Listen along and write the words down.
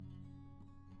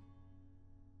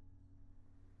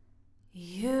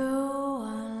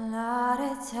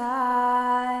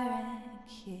tyrant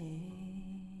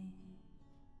king.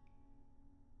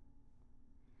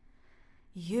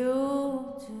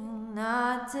 You do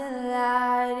not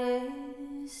delight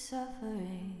in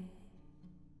suffering.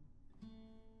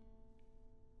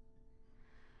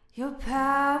 Your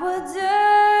power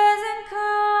doesn't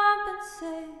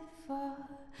compensate for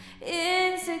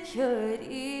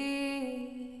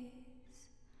insecurities,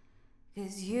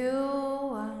 'cause you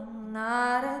are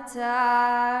not a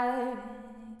tyrant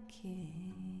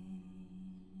king.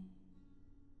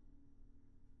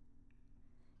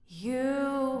 You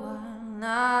are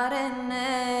not an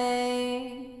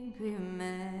angry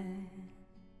man.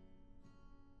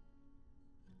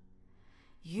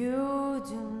 You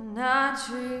do not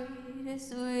treat us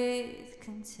with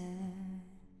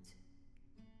contempt.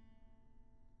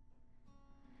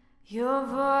 Your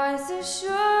voice is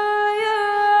sure, your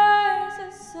eyes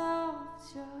are soft,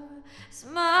 your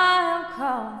smile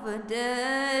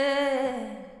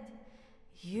confident.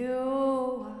 You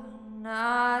are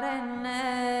not an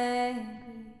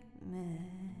angry man.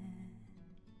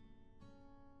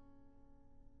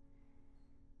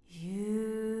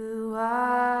 You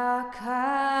are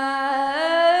kind.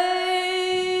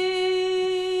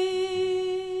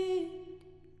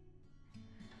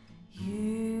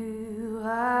 You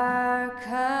are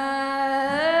kind.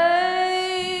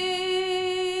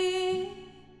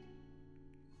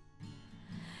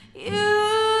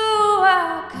 You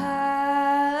are kind.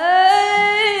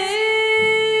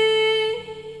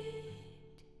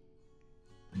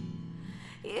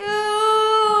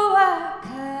 You are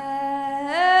kind.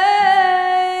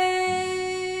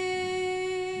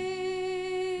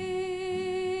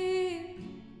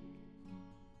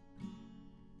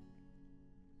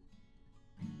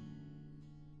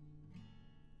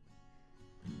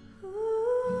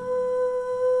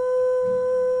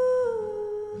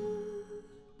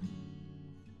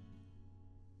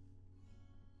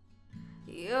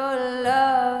 Your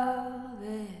love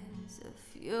is a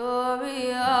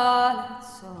fury all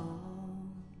its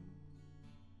own,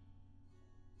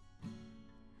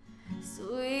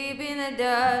 sweeping the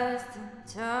dust and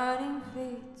turning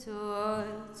feet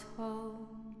towards home,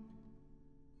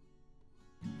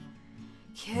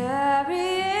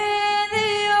 carrying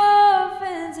the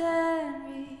orphans and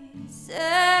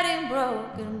resetting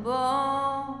broken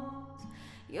bones.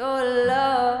 Your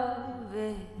love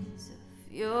is a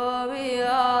fury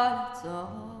all its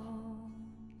own.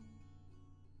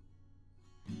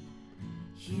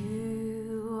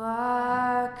 You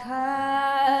are kind.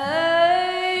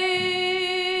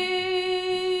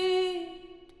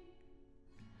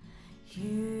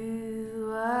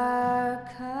 You are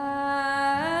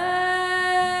kind.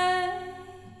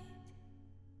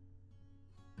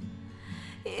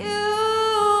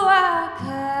 You are kind.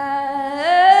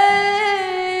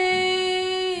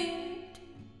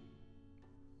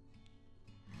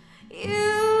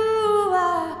 You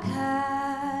are kind.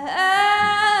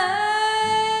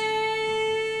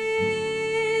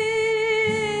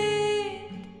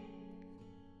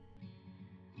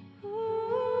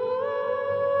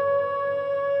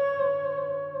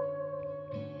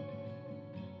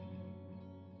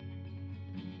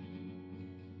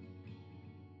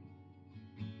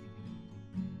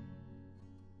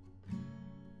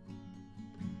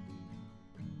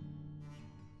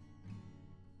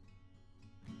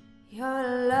 Your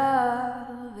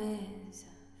love is a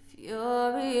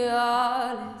fury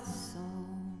all its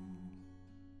own,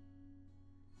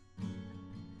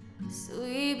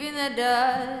 sweeping the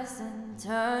dust and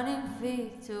turning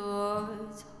feet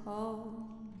towards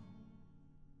home,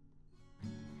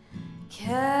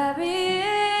 carrying